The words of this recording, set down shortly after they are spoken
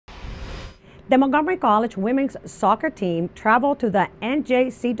The Montgomery College women's soccer team traveled to the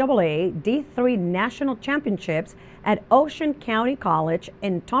NJCAA DIII National Championships at Ocean County College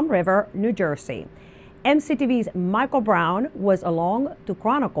in Tom River, New Jersey. MCTV's Michael Brown was along to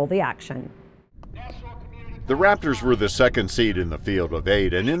chronicle the action. The Raptors were the second seed in the field of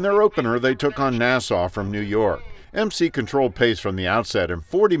 8, and in their opener they took on Nassau from New York. MC controlled pace from the outset, and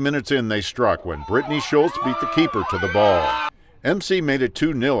 40 minutes in they struck when Brittany Schultz beat the keeper to the ball. MC made it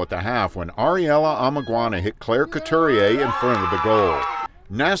 2-0 at the half when Ariella Amaguana hit Claire Couturier in front of the goal.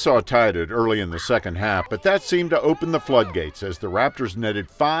 Nassau tied it early in the second half, but that seemed to open the floodgates as the Raptors netted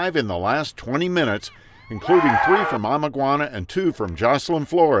 5 in the last 20 minutes, including 3 from Amaguana and 2 from Jocelyn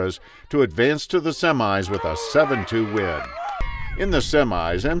Flores, to advance to the semis with a 7-2 win. In the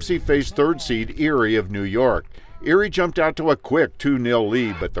semis, MC faced third seed Erie of New York. Erie jumped out to a quick 2-0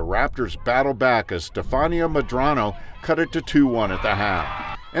 lead, but the Raptors battled back as Stefania Medrano cut it to 2-1 at the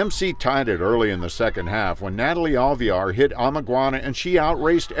half. MC tied it early in the second half when Natalie Alvear hit Amaguana and she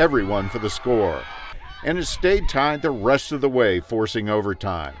outraced everyone for the score. And it stayed tied the rest of the way, forcing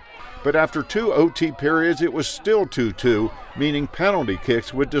overtime. But after 2 OT periods, it was still 2-2, meaning penalty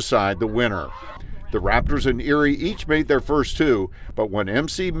kicks would decide the winner. The Raptors and Erie each made their first 2, but when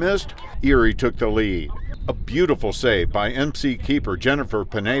MC missed, Erie took the lead. A beautiful save by MC keeper Jennifer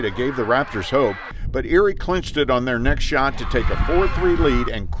Pineda gave the Raptors hope, but Erie clinched it on their next shot to take a 4-3 lead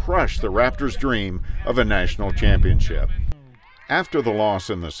and crush the Raptors' dream of a national championship. After the loss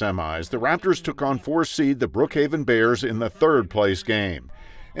in the semis, the Raptors took on 4th seed the Brookhaven Bears in the third-place game.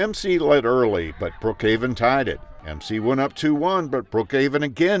 MC led early, but Brookhaven tied it. MC went up 2-1, but Brookhaven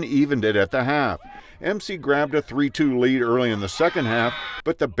again evened it at the half. MC grabbed a 3-2 lead early in the second half,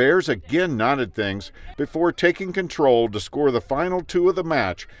 but the Bears again knotted things before taking control to score the final 2 of the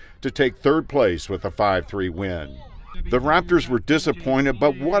match to take third place with a 5-3 win. The Raptors were disappointed,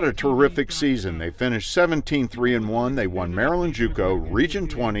 but what a terrific season. They finished 17-3-1. They won Maryland JUCO, Region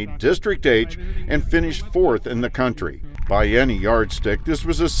 20, District H, and finished 4th in the country. By any yardstick, this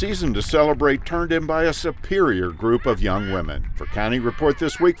was a season to celebrate turned in by a superior group of young women. For County Report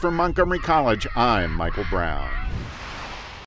This Week from Montgomery College, I'm Michael Brown.